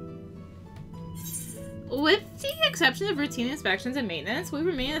 With the exception of routine inspections and maintenance, we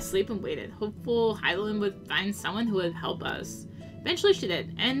remained asleep and waited, hopeful Heidelin would find someone who would help us. Eventually she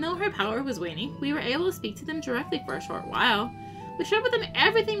did, and though her power was waning, we were able to speak to them directly for a short while. We shared with them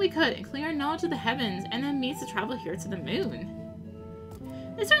everything we could, including our knowledge of the heavens and the means to travel here to the moon.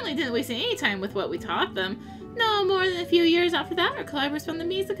 They certainly didn't waste any time with what we taught them. No more than a few years after that, our collaborators found the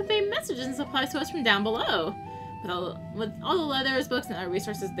means to convey messages and supplies to us from down below. With all the letters, books, and other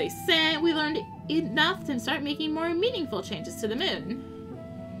resources they sent, we learned enough to start making more meaningful changes to the moon.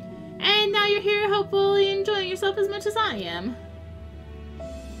 And now you're here, hopefully enjoying yourself as much as I am.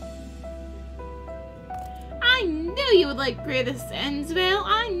 I knew you would like Greatest Endsvale.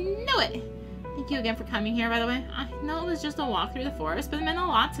 I knew it. Thank you again for coming here, by the way. I know it was just a walk through the forest, but it meant a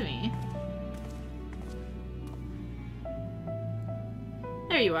lot to me.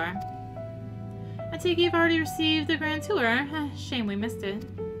 There you are. I take it you've already received the grand tour. Shame we missed it.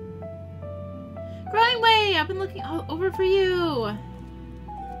 Growing Way! I've been looking all over for you!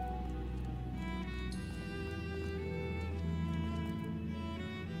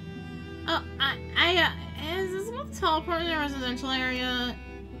 Oh, is this about the teleport in the residential area?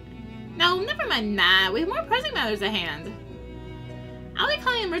 No, never mind that. We have more pressing matters at hand. I'll be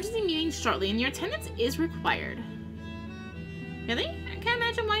calling an emergency meeting shortly, and your attendance is required. Really? I can't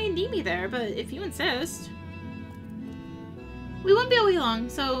imagine why you need me there, but if you insist. We won't be away long,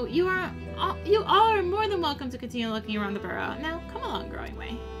 so you all are more than welcome to continue looking around the borough. Now, come along, Growing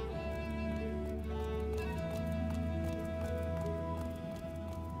Way.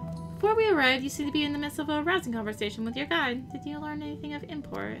 Before we arrived, you seemed to be in the midst of a rousing conversation with your guide. Did you learn anything of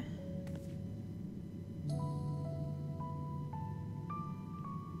import?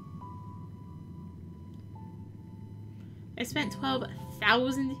 I spent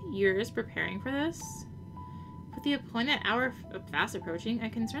 12,000 years preparing for this. With the appointed hour fast approaching, I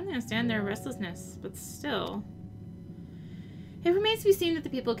can certainly understand their restlessness, but still. It remains to be seen if the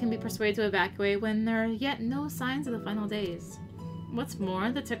people can be persuaded to evacuate when there are yet no signs of the final days. What's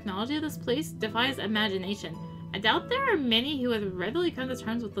more, the technology of this place defies imagination. I doubt there are many who would readily come to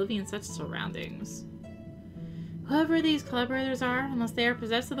terms with living in such surroundings. Whoever these collaborators are, unless they are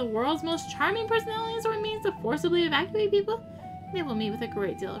possessed of the world's most charming personalities or means to forcibly evacuate people, they will meet with a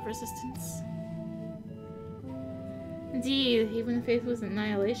great deal of resistance. Indeed, even if faith was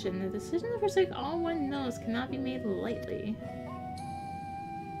annihilation, the decision to forsake all one knows cannot be made lightly.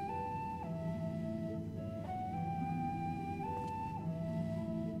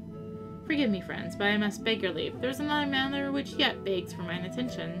 Forgive me, friends, but I must beg your leave. There's another matter which yet begs for mine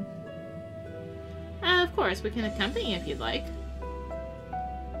attention. Of course, we can accompany you if you'd like.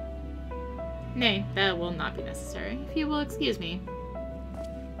 Nay, that will not be necessary. If you will excuse me.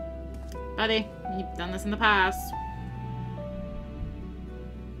 Buddy, you've done this in the past.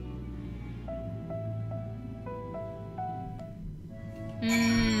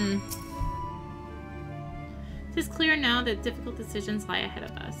 It is clear now that difficult decisions lie ahead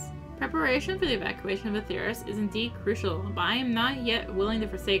of us. Preparation for the evacuation of Aetheris is indeed crucial, but I am not yet willing to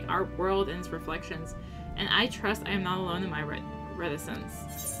forsake our world and its reflections, and I trust I am not alone in my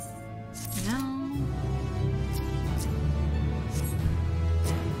reticence. No.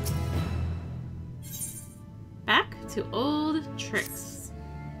 Back to old tricks.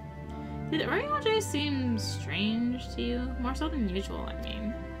 Did Urianger seem strange to you? More so than usual, I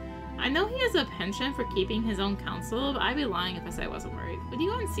mean. I know he has a penchant for keeping his own counsel, but I'd be lying if I said I wasn't worried. Would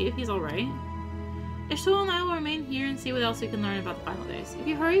you go and see if he's alright? Ishtul and I will remain here and see what else we can learn about the final days. If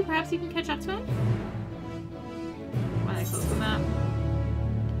you hurry, perhaps you can catch up to him? Why did I close the map?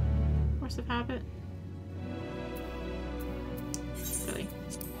 Force of habit? Really?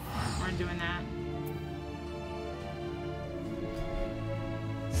 We're doing that.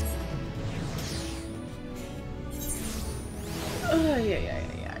 Oh, yeah.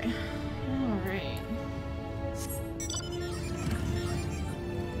 Alright.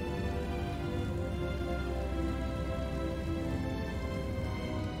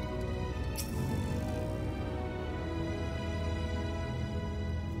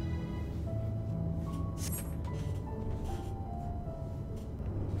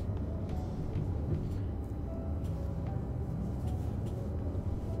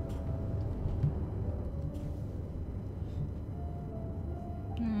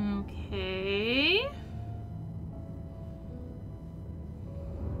 Okay.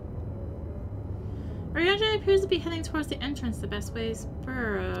 Urianger appears to be heading towards the entrance. The best way is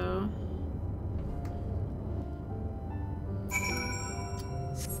burrow.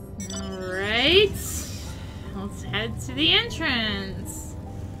 Alright. Let's head to the entrance.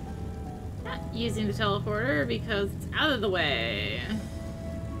 Not using the teleporter because it's out of the way.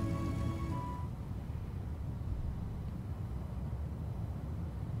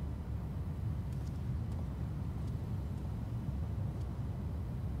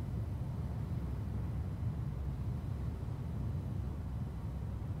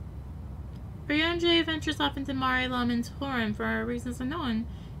 Urianger ventures off into Mare Laman's Torin for reasons unknown.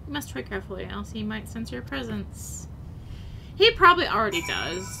 You must tread carefully, else he might sense your presence. He probably already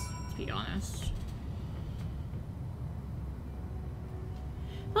does, to be honest.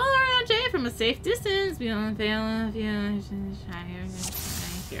 Follow Urianger from a safe distance beyond the veil of you.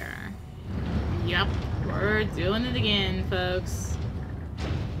 Here. Yep, we're doing it again, folks.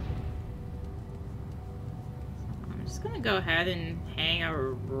 I'm just gonna go ahead and hang out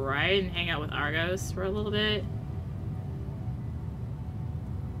right and hang out with Argos for a little bit.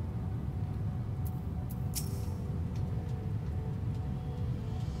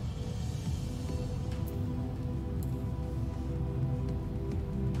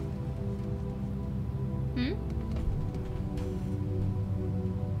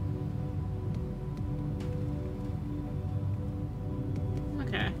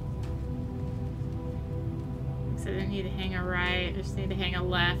 Just need to hang a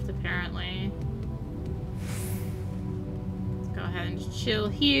left, apparently. Let's go ahead and just chill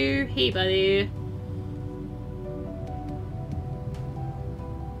here. Hey, buddy.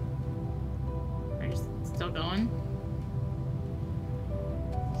 Are you still going?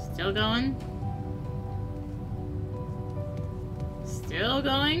 Still going? Still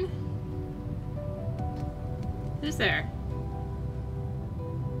going? Who's there?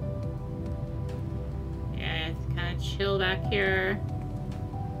 Chill back here.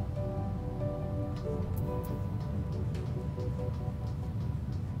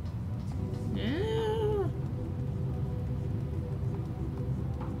 No.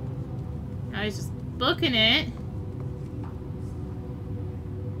 Now he's just booking it.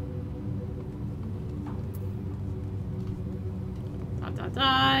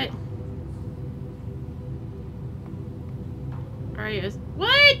 Dot. Alright,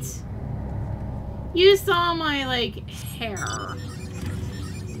 what? You saw my, like, hair.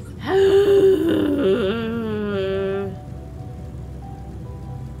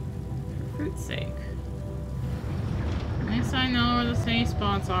 For fruit's sake. At least I know where the safe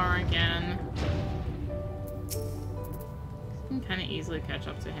spots are again. You can kind of easily catch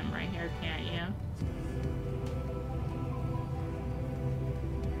up to him right here, can't you?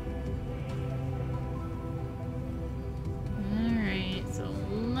 Alright, so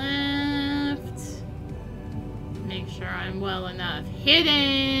let's sure I'm well enough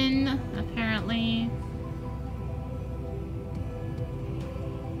hidden, apparently.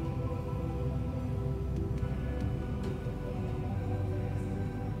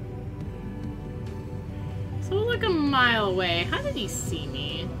 So like a mile away. How did he see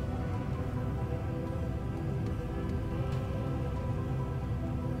me?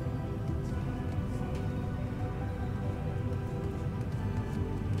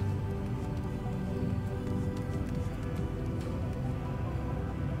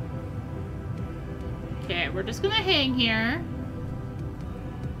 Okay, we're just gonna hang here.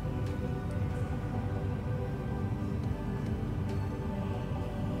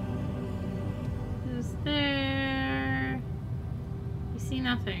 Who's there? You see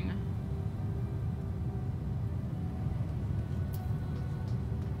nothing.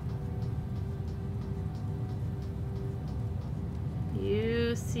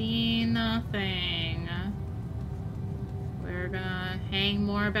 You see nothing. We're gonna hang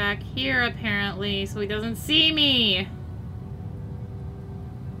more back here, apparently, so he doesn't see me.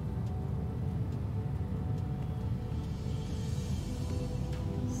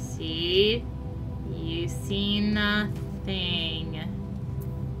 See? You see nothing.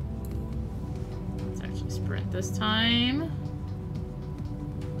 Let's actually sprint this time.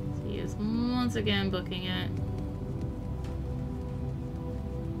 He is once again booking it.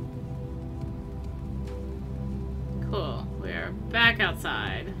 Cool. We're back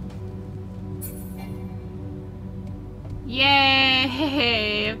outside.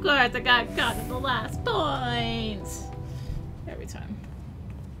 Yay! Of course I got caught at the last point! Every time.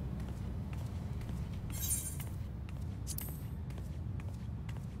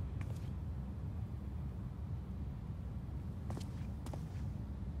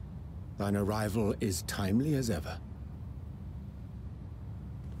 Thine arrival is timely as ever.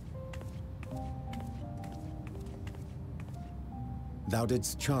 Thou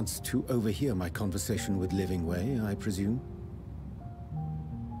didst chance to overhear my conversation with Living Way, I presume?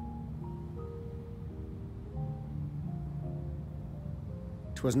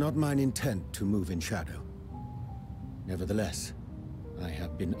 'Twas not mine intent to move in shadow. Nevertheless, I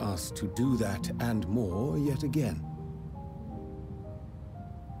have been asked to do that and more yet again.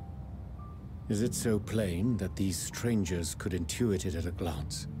 Is it so plain that these strangers could intuit it at a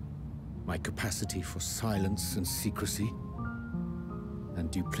glance? My capacity for silence and secrecy? And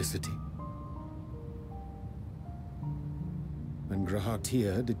duplicity. When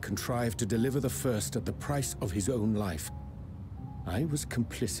Grahatir did contrive to deliver the first at the price of his own life, I was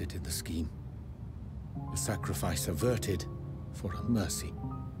complicit in the scheme. A sacrifice averted for a mercy.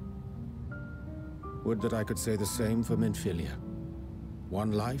 Would that I could say the same for Menphilia.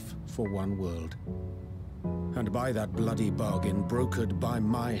 One life for one world. And by that bloody bargain brokered by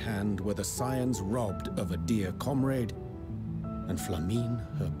my hand were the scions robbed of a dear comrade and Flamine,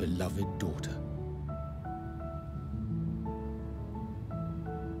 her beloved daughter.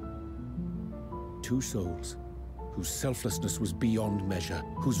 Two souls, whose selflessness was beyond measure,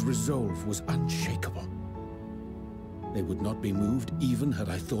 whose resolve was unshakable. They would not be moved even had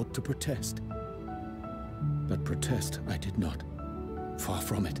I thought to protest. But protest I did not. Far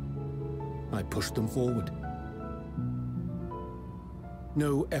from it. I pushed them forward.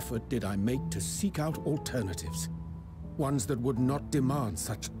 No effort did I make to seek out alternatives. Ones that would not demand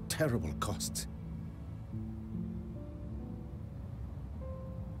such terrible costs.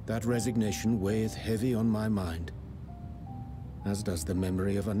 That resignation weigheth heavy on my mind, as does the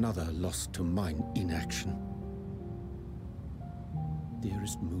memory of another lost to mine inaction.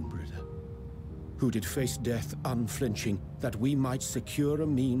 Dearest Moonbringer, who did face death unflinching, that we might secure a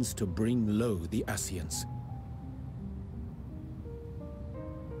means to bring low the Ascians.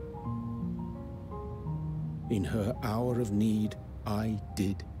 In her hour of need, I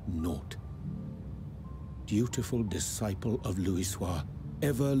did naught. Dutiful disciple of Louisoix,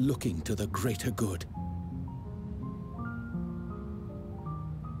 ever looking to the greater good.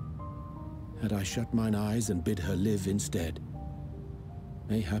 Had I shut mine eyes and bid her live instead,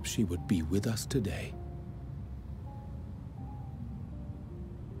 mayhap she would be with us today.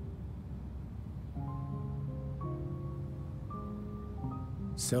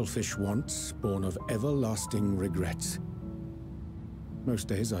 Selfish wants, born of everlasting regrets. Most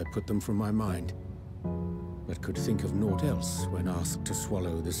days I put them from my mind, but could think of naught else when asked to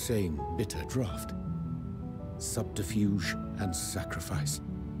swallow the same bitter draught. Subterfuge and sacrifice.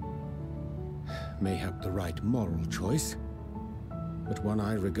 Mayhap the right moral choice, but one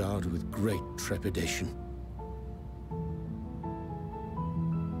I regard with great trepidation.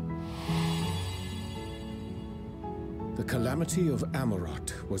 The calamity of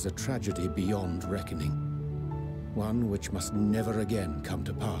Amarot was a tragedy beyond reckoning. one which must never again come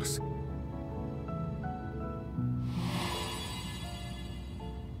to pass.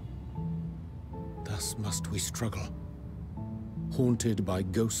 Thus must we struggle, haunted by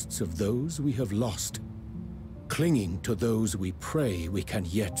ghosts of those we have lost, clinging to those we pray we can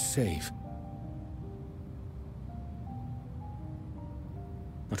yet save.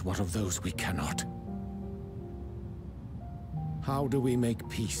 But what of those we cannot? How do we make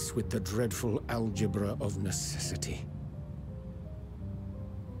peace with the dreadful algebra of necessity?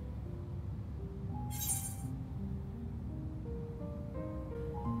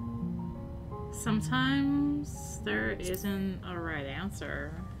 Sometimes there isn't a right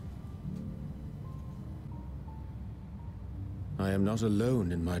answer. I am not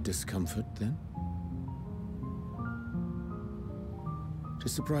alone in my discomfort, then?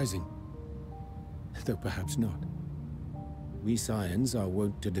 'Tis surprising, though perhaps not. We Scions are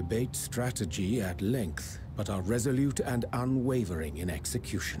wont to debate strategy at length, but are resolute and unwavering in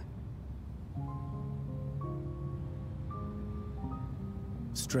execution.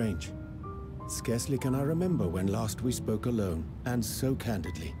 Strange. Scarcely can I remember when last we spoke alone, and so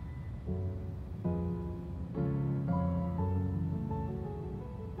candidly.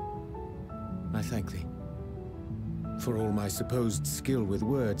 I thank thee. For all my supposed skill with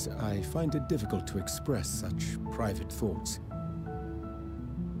words, I find it difficult to express such private thoughts.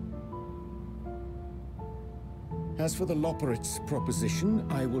 As for the Loporrits proposition,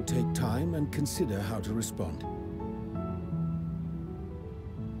 I will take time and consider how to respond.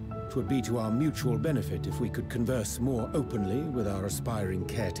 'Twould be to our mutual benefit if we could converse more openly with our aspiring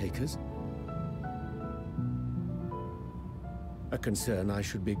caretakers. A concern I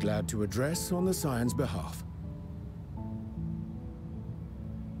should be glad to address on the Scion's behalf.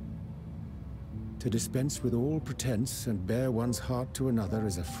 To dispense with all pretense and bare one's heart to another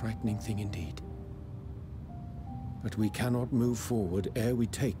is a frightening thing indeed. But we cannot move forward ere we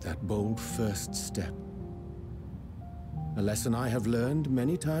take that bold first step. A lesson I have learned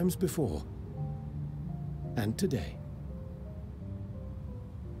many times before, and today.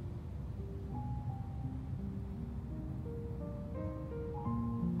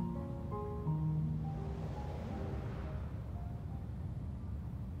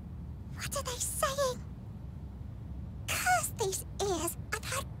 What are they saying? Curse these ears! I've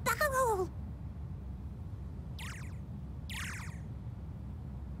heard bugger all!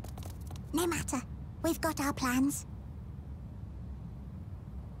 No matter. We've got our plans.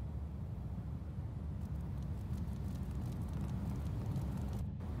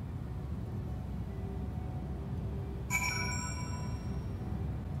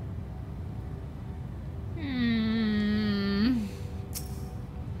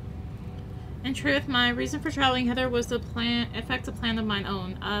 In truth, my reason for traveling hither was to effect a plan of mine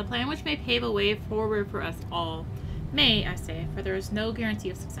own, a plan which may pave a way forward for us all. May, I say, for there is no guarantee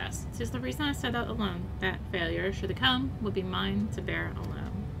of success. 'Tis the reason I set out alone, that failure, should it come, would be mine to bear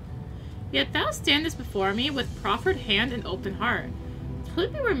alone. Yet thou standest before me with proffered hand and open heart.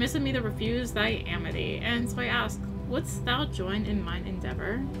 'Twould be remiss of me to refuse thy amity, and so I ask, wouldst thou join in mine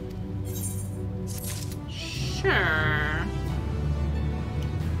endeavor? Sure.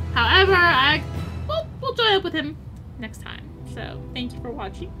 However, we'll join up with him next time. So, thank you for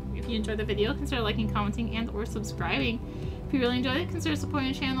watching. If you enjoyed the video, consider liking, commenting, and or subscribing. If you really enjoyed it, consider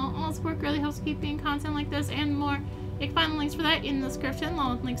supporting the channel. All support really helps keep doing content like this and more. You can find the links for that in the description,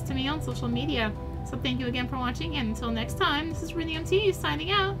 along with links to me on social media. So thank you again for watching, and until next time, this is rinimt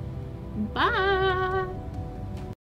signing out. Bye!